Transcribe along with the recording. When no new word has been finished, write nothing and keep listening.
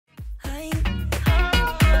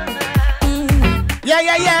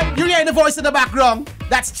Yeah. You're hearing the voice in the background.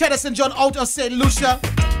 That's Teddyson John out of St. Lucia.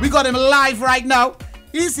 We got him live right now.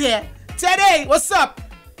 He's here. Teddy, what's up?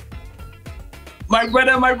 My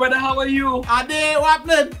brother, how are you? Ade, what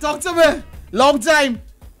happening? Talk to me. Long time.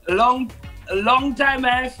 Long time.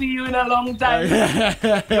 I see you in a long time.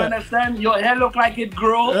 You understand? Your hair look like it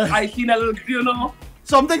grow. I seen a little, you know.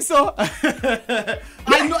 Something so.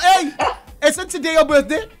 I know. Hey, isn't today your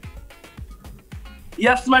birthday?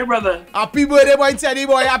 Yes, my brother. Happy birthday, boy, Teddy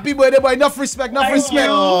boy. Happy birthday, boy. Enough respect.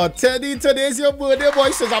 Oh, Teddy, today's your birthday, boy.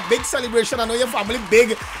 So it's a big celebration. I know your family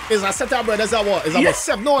big. Is a set of brothers at what? Is about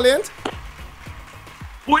 7 all in?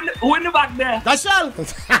 Who in the back there? That's Shal.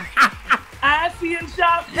 I see him,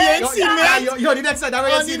 Shal. Hey, see me. You're the next side.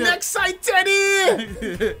 On the next side,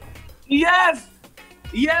 Teddy. Yes.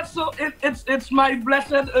 So it's my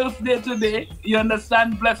blessed Earth Day today. You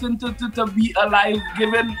understand? Blessing to be alive,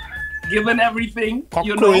 given everything. Cock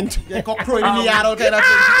you crowing. know. Yeah, cock crowing in the yard, all kind of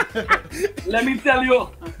thing. Let me tell you,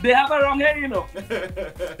 they have a wrong hair, you know.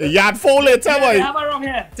 Yard foul later, Yeah, boy. they have a wrong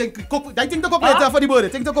hair. I think the cup later for the birthday.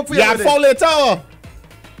 Think the cup for your Yard birthday. foul later.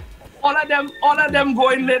 All of them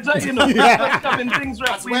going later, you know. Just coming things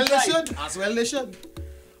right. As well they should.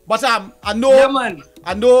 But I know. Yeah, man.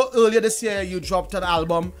 I know earlier this year you dropped an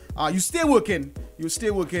album. You stay working. You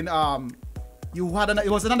had it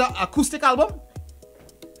was another acoustic album.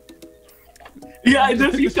 Yeah, I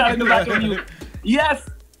did see Shal in the back of you. Yes.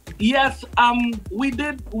 We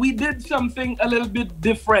did something a little bit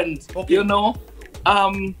different. Okay. You know.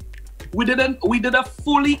 We did a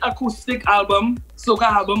fully acoustic album, soca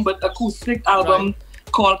album, but acoustic album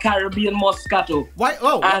called Caribbean Moscato. Why?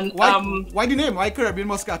 Oh, and why the name? Why Caribbean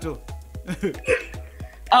Moscato?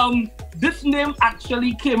 This name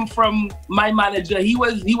actually came from my manager. He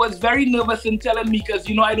was very nervous in telling me because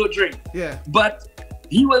I don't drink. Yeah. But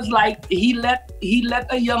he was like he let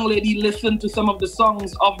a young lady listen to some of the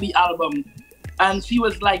songs of the album. And she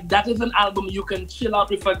was like, that is an album you can chill out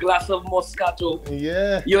with a glass of Moscato.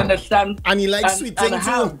 Yeah. You understand? And he likes sweet thing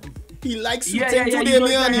too. He likes sweet thing today,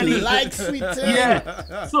 man. He likes sweet thing.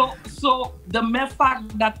 Yeah. So the mere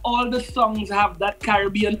fact that all the songs have that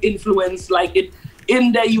Caribbean influence, like it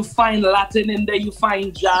in there you find Latin, in there you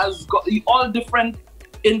find jazz, all different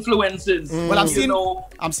influences. Well,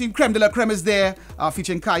 I'm seeing Creme de la Creme is there,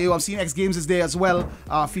 featuring Caio. I'm seeing X Games is there as well,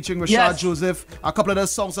 featuring Rashad Joseph. A couple of the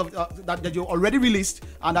songs of that you already released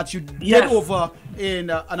and that you did over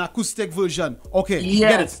in an acoustic version. Okay,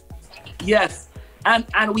 get it. Yes, and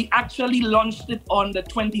we actually launched it on the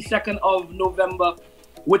 22nd of November,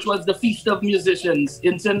 which was the Feast of Musicians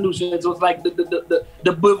in St. Lucia. It was like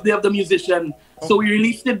the birthday of the musician. So we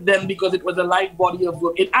released it then because it was a live body of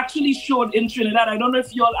work. It actually showed in Trinidad. I don't know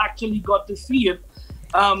if you all actually got to see it.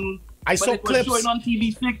 I saw clips. Showing on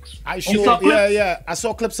TV6. I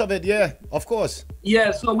saw clips of it. Yeah, of course. Yeah,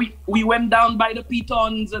 so we went down by the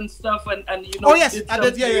pitons and stuff, and Oh yes, I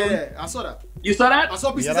did. Yeah. I saw that. You saw that? I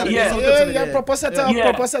saw pieces of it. Yeah. Proper setup.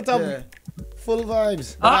 Yeah. Full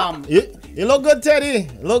vibes. You look good, Teddy.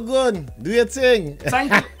 Look good. Do your thing.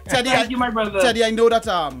 Thank you, Teddy. Thank you, my brother. Teddy, I know that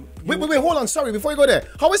Wait, hold on. Sorry, before you go there.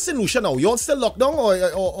 How is St. Lucia now? You all still locked down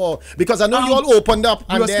or because I know you all opened up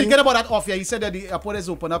and you were speaking about that off here. You said that the airport is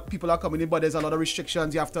open up, people are coming in, but there's a lot of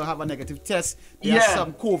restrictions. You have to have a negative test. There's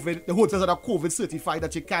some COVID. The hotels are COVID certified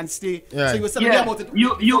that you can't stay. Yeah. So you were telling me about it.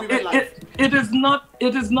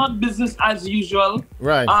 It is not business as usual.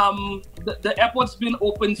 Right. The airport's been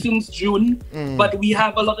open since June, but we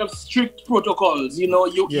have a lot of strict protocols.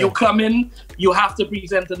 You come in, you have to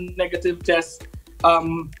present a negative test.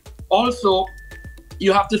 Also,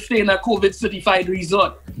 you have to stay in a COVID certified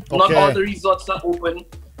resort. Okay. Not all the resorts are open.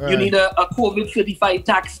 Right. You need a COVID certified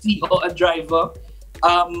taxi or a driver.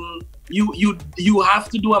 You have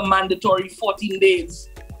to do a mandatory 14 days.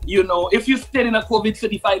 If you stay in a COVID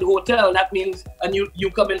certified hotel, that means and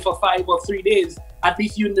you come in for 5 or 3 days, at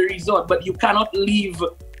least you're in the resort, but you cannot leave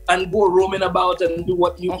and go roaming about and do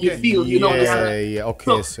what you feel.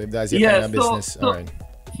 Okay, so if that's your kind of business, all right.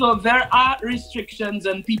 So there are restrictions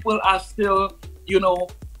and people are still,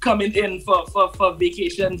 coming in for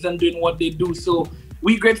vacations and doing what they do. So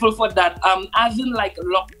we're grateful for that. As in like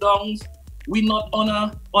lockdowns, we're not on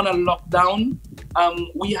a lockdown.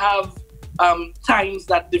 We have times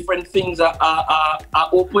that different things are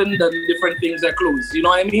open and different things are closed. You know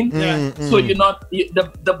what I mean? Yeah. So you're not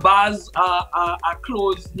the bars are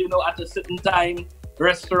closed, at a certain time.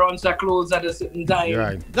 Restaurants are closed at a certain time.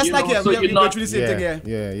 Right. Just like here, we're literally the same thing here.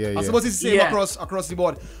 Yeah. I suppose it's the same across the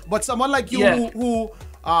board. But someone like you who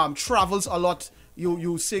travels a lot,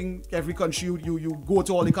 you sing every country, you go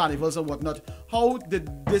to all the carnivals and whatnot. How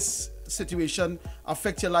did this situation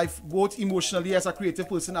affect your life both emotionally as a creative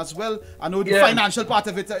person as well? I know the financial part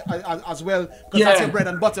of it as well, because that's your bread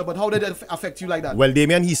and butter, but how did it affect you like that? Well,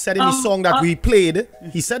 Damien, he said in his song that we played,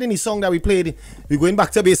 we're going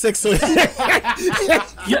back to basics, so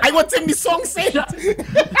I want him the song said.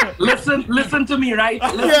 Listen to me, right?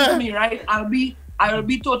 Listen to me, right? I will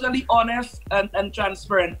be totally honest and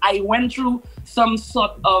transparent. I went through some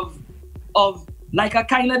sort of like a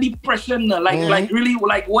kind of depression, like really,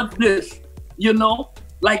 like what's this? You know,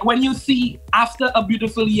 like when you see after a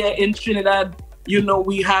beautiful year in Trinidad, you know,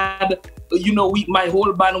 we had, you know, my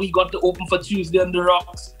whole band, we got to open for Tuesday on the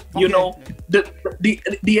Rocks. You know,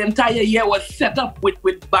 the entire year was set up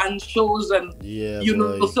with band shows and you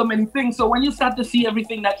know, so many things. So when you start to see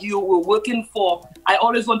everything that you were working for, I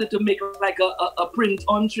always wanted to make like a print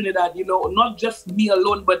on Trinidad, you know, not just me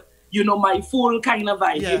alone, but you know, my full kind of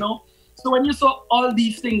vibe, you know. So when you saw all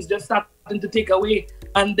these things just starting to take away,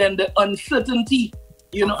 and then the uncertainty,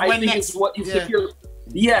 you know, I think is what you feel.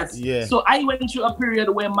 Yes. Yeah. So I went through a period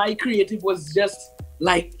where my creative was just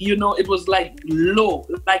like, you know, it was like low.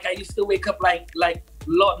 Like I used to wake up like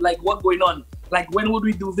Lord, like what going on? Like when would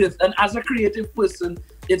we do this? And as a creative person,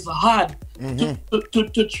 it's hard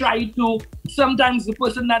to try to. Sometimes the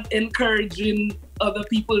person that encouraging other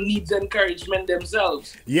people needs encouragement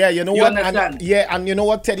themselves. Yeah, you know what? Understand? And you know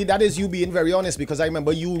what, Teddy? That is you being very honest, because I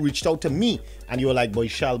remember you reached out to me and you were like, "Boy,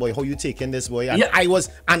 Shal, boy, how you taking this, boy?" And I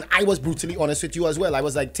was brutally honest with you as well. I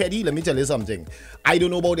was like, "Teddy, let me tell you something. I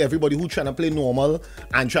don't know about everybody who trying to play normal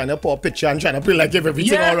and trying to pour a picture and trying to play like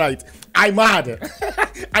everything all right. I'm mad.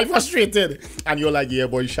 I'm frustrated." And you're like, "Yeah,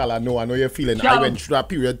 boy, Shal, I know you're feeling." Shal. I went through that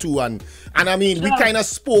period too, and I mean, Shal. We kind of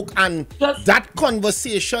spoke, and that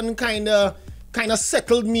conversation kind of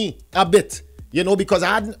settled me a bit, you know, because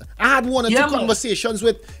I had one or two conversations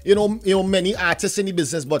with you know many artists in the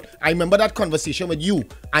business, but I remember that conversation with you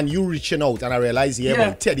and you reaching out, and I realized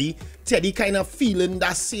man, Teddy kind of feeling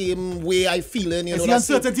that same way I feeling, you know. The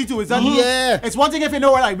uncertainty too, is that it's one thing if you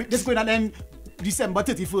know what like this going on then December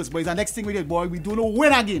 31st, but it's the next thing we did, boy. We don't know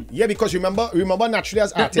when again. Yeah, because remember naturally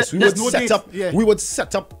as artists, we would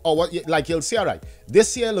set up our, like you'll say, all right,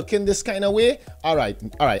 this year looking this kind of way. All right,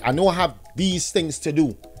 I know I have these things to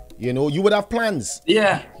do. You know, you would have plans.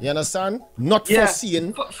 Yeah. You understand? Not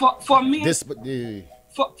foreseeing. For me. This, but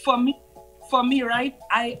for me, right?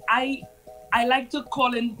 I like to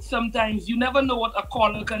call in sometimes. You never know what a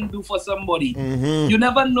caller can do for somebody. You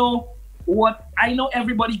never know. I know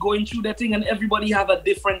everybody going through that thing and everybody have a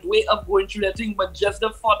different way of going through that thing, but just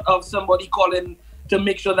the thought of somebody calling to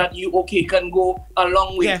make sure that you can go a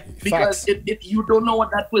long way, because you don't know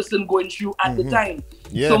what that person going through at the time.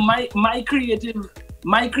 So my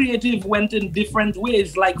creative went in different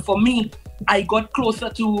ways. Like for me, I got closer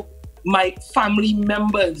to my family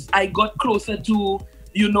members. I got closer to,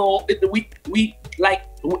 you know, we like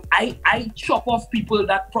I chop off people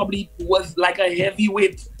that probably was like a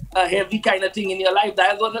heavyweight, a heavy kind of thing in your life.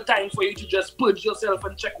 That was the time for you to just purge yourself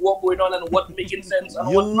and check what going on and what making sense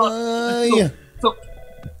and what not. So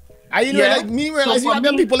I like me realize you have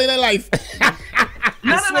them people in your life.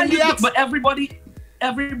 No, but everybody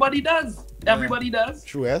does. Everybody does.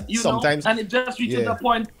 True, yeah. You sometimes know? And it just reaches a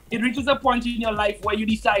point. It reaches a point in your life where you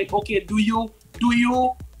decide, okay, do you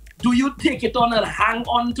take it on and hang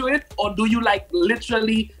on to it, or do you like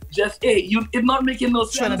literally just it's not making no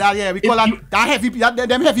sense. Trinidad, we call them heavy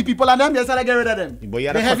people, and them just to get rid of them.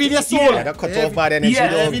 They're heavy in their soul. They're cut off bad energy.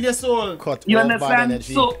 Heavy in their soul. You understand?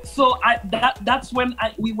 So that's when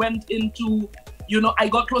we went into, you know, I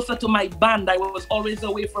got closer to my band. I was always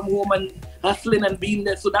away from home and hustling and being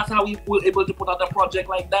there. So that's how we were able to put out a project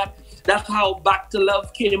like that. That's how Back to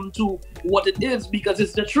Love came to what it is, because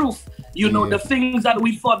it's the truth. You know, the things that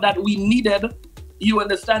we thought that we needed, you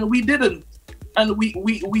understand, we didn't. And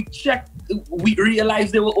we checked, we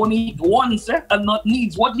realized there were only wants and not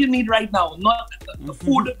needs. What do you need right now? Not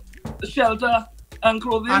food, shelter, and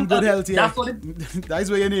clothing. And good health, That's what that is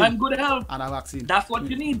what you need. And good health. And a vaccine. That's what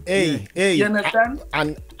you need. Hey. You understand?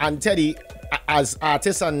 And Teddy, as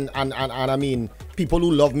artists and I mean, people who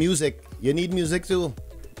love music, you need music too.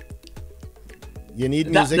 You need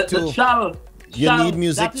music too. You need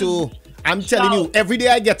music too. I'm telling you, every day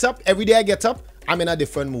I get up, I'm in a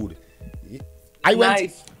different mood. I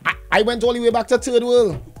went all the way back to Third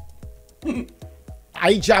World.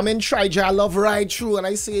 I jam and try love right through, and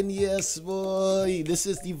I saying, yes, boy, this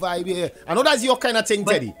is the vibe here. I know that's your kind of thing,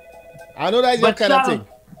 Teddy. I know that's your kind of thing.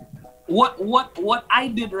 What I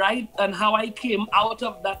did right, and how I came out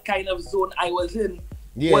of that kind of zone I was in,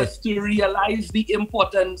 was to realize the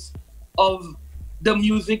importance of the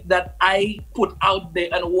music that I put out there,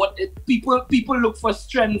 and what people look for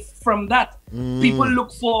strength from that. People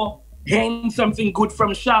look for hearing something good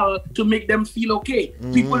from Shal to make them feel okay.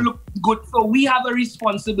 People look good. So we have a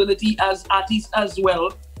responsibility as artists as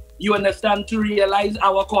well, you understand, to realize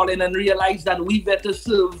our calling and realize that we there to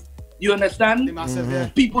serve. You understand? The massive, yeah.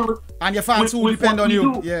 People and your fans who depend on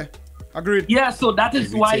you. Do. Yeah, agreed. Yeah, so that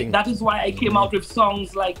is why I came out with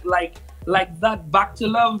songs like that. Back to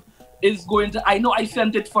Love is going to. I know I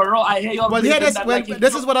sent it for Raw. I hear you. Well,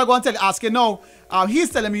 this is what I'm going to ask you now. He's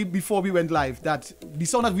telling me before we went live that the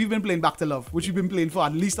song that we've been playing, Back to Love, which we've been playing for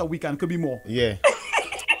at least a week and could be more. Yeah.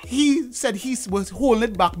 He said he was holding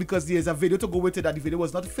it back because there's a video to go with it, that the video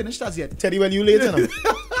was not finished as yet. Teddy, when you later now.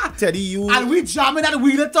 Teddy, you... And we jamming and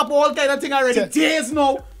wheel it up, all kind of thing already. Days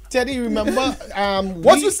now. Teddy, remember...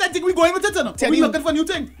 what you said, think we going with it now? Teddy, we looking for new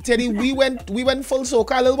thing. Teddy, we went full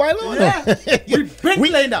soca a little while ago. Yeah. we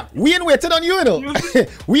playing that. We ain't waiting on you, know.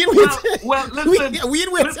 We ain't waiting. Well, listen. We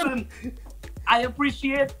ain't waiting. Listen. I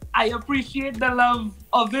appreciate the love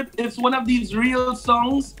of it. It's one of these real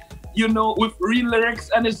songs, you know, with real lyrics,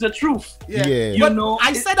 and it's the truth. Yeah. You know,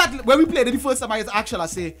 I said that when we played it the first time, I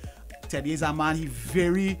say, Teddy is a man, he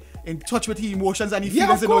very in touch with his emotions and he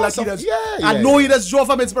feels, you know, like he does. I know he does draw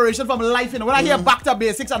from inspiration from life, you know. When I hear Back to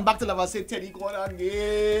Basics and Back to Love, I say, Teddy, go on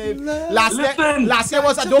again. Last year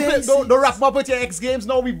was don't wrap up with your X Games.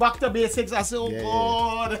 Now we Back to Basics. I say,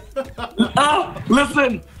 God.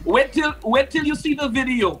 Listen, wait till you see the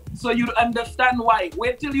video so you understand why.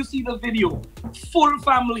 Wait till you see the video. Full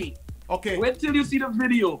family. Okay. Wait till you see the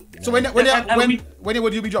video. So when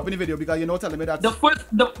would you be dropping the video? Because you're not telling me that.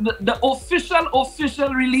 The official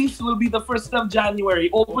release will be the 1st of January.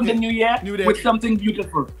 Open the new year with something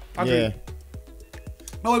beautiful. Okay. Yeah.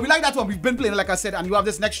 No, we like that one. We've been playing, like I said, and you have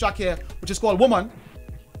this next track here, which is called Woman.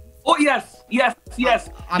 Oh yes.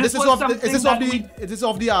 And is this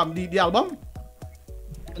off the album?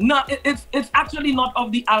 No, it's actually not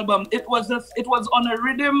of the album. It was on a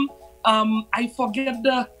rhythm. I forget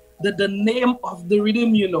the name of the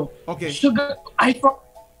rhythm, you know. Okay. Sugar.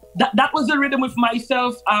 That was a rhythm with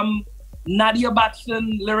myself. Nadia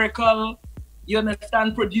Batson, lyrical. You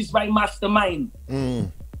understand? Produced by Mastermind.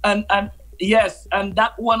 And yes, and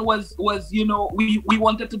that one was you know, we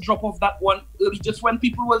wanted to drop off that one early, just when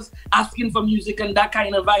people was asking for music and that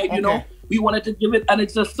kind of vibe, you know. We wanted to give it, and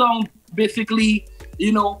it's a song basically,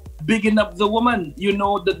 you know, bigging up the woman. You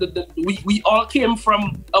know, we all came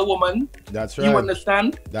from a woman. That's right. You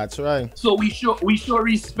understand? That's right. So we show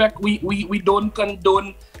respect. We don't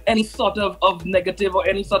condone any sort of negative or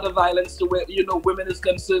any sort of violence to where, you know, women is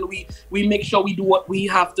concerned. We make sure we do what we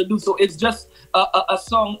have to do. So it's just a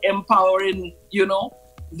song empowering, you know,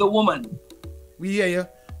 the woman. We hear you.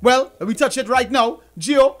 Well, we touch it right now.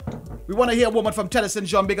 Gio, we want to hear Woman from Teddyson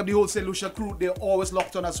John. Big up the whole St. Lucia crew. They're always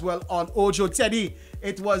locked on as well on Ojo. Teddy,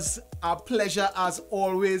 it was a pleasure as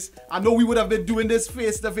always. I know we would have been doing this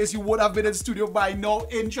face to face. You would have been in studio by now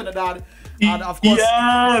in Trinidad. And of course,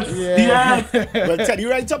 yes. Well, Teddy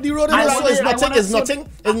right up the road. It's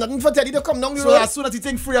nothing for Teddy to come down the road. So as soon as he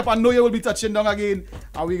think free up, I know you will be touching down again.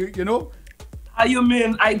 Are we, you know? How you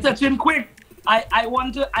mean? I touching quick. I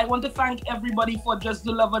want to thank everybody for just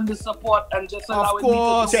the love and the support and just allowing me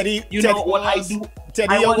to do, Teddy, know what I do.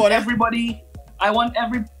 Teddy, I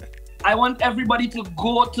want everybody to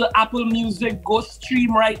go to Apple Music, go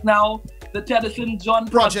stream right now the Teddyson John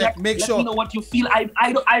project. Let me know what you feel. I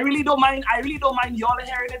really don't mind. Y'all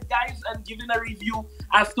hearing it, guys, and giving a review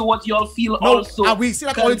as to what y'all feel. Also, and we see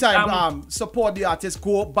that all the time. Support the artists,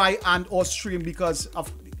 go buy and or stream, because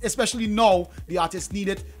of, especially now, the artists need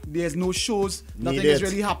it. There's no shows, nothing is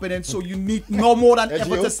really happening, so you need no more than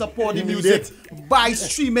ever to support the music by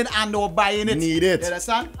streaming and or buying it. Need it. You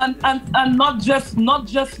understand? And not just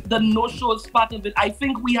the no shows part of it. I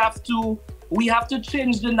think we have to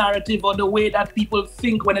change the narrative or the way that people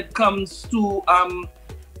think when it comes to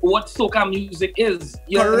what soca music is.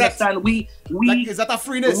 You understand? We like, is that a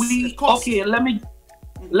freeness? Okay, let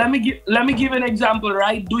me give an example,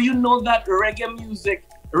 right? Do you know that reggae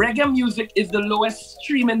music is the lowest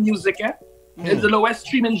streaming music, It's the lowest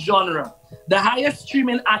streaming genre. The highest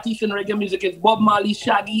streaming artist in reggae music is Bob Marley,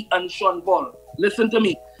 Shaggy, and Sean Paul. Listen to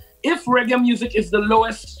me. If reggae music is the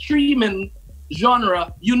lowest streaming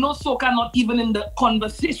genre, you know soca not even in the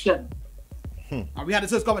conversation. We had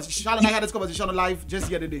this conversation. Shal and I had this conversation on live just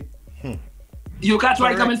the other day. You catch where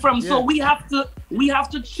I'm coming from. Yeah. So we have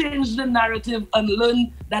to change the narrative and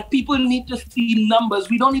learn that people need to see numbers.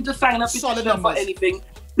 We don't need to sign up for anything.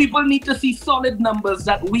 People need to see solid numbers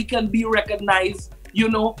that we can be recognized you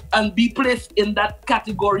know, and be placed in that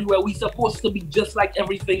category where we're supposed to be just like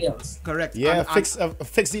everything else. Correct. Yeah,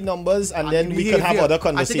 fix the numbers and then we can have other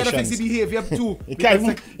conversations. I think fix the behavior too. you can't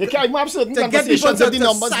even have certain to conversations get if the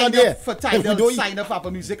numbers not there. For Tidal, sign up for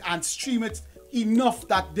Apple Music and stream it enough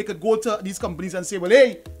that they could go to these companies and say, well,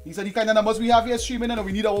 hey, these are the kind of numbers we have here streaming and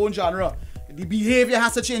we need our own genre. The behavior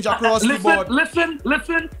has to change across the board. Listen.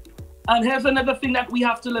 And here's another thing that we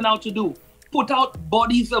have to learn how to do. Put out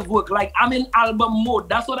bodies of work. Like, I'm in album mode.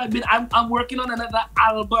 That's what I'm working on another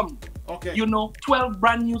album. Okay. You know, 12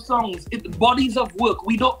 brand new songs. Bodies of work.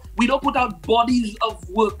 We don't put out bodies of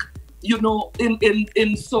work, you know, in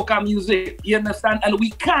soca music. You understand? And we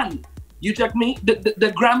can. You check me?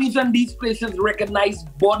 The Grammys and these places recognize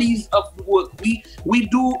bodies of work. We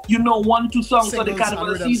do, you know, 1-2 songs for the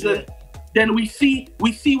carnival season. Yeah. Then we see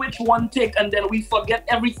which one take, and then we forget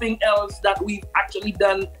everything else that we've actually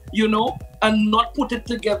done, you know, and not put it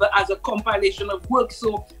together as a compilation of work.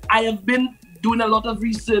 So I have been doing a lot of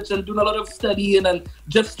research and doing a lot of studying and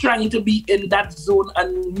just trying to be in that zone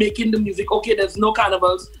and making the music. Okay, there's no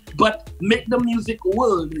carnivals, but make the music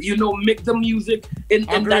world, you know, make the music in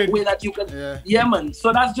that way that you can. Yeah, man.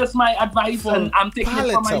 So that's just my advice, and I'm taking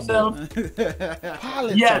it for myself.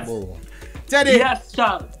 Palatable. Yes. Teddy. Yes,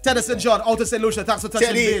 Shal. Teddyson John, Outer St. Lucia. Thanks for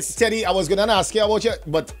touching base. Teddy, I was going to ask you about you,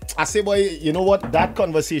 but I say, boy, you know what? That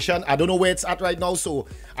conversation, I don't know where it's at right now, so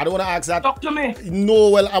I don't want to ask that. Talk to me.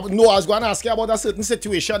 No, I was going to ask you about a certain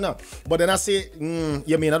situation, but then I say,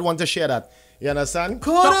 you may not want to share that. You understand?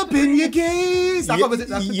 Caught up in your gaze.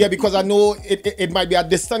 Yeah, because I know it might be a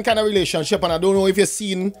distant kind of relationship, and I don't know if you've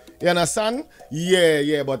seen. You understand?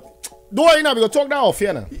 Yeah, but don't worry now, we'll talk that off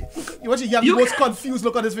here now. You have the most confused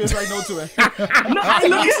look on his face right now too. No, I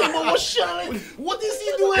look at someone was sharing. What is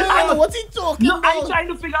he doing? What's he talking about? I'm trying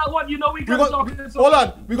to figure out what, you know, we can talk about. Hold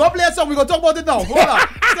on. We're going to play a song. We're going to talk about it now. Hold on.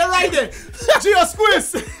 Stay right there. Gio,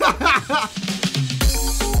 squeeze.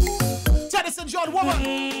 Teddyson John,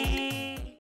 woman.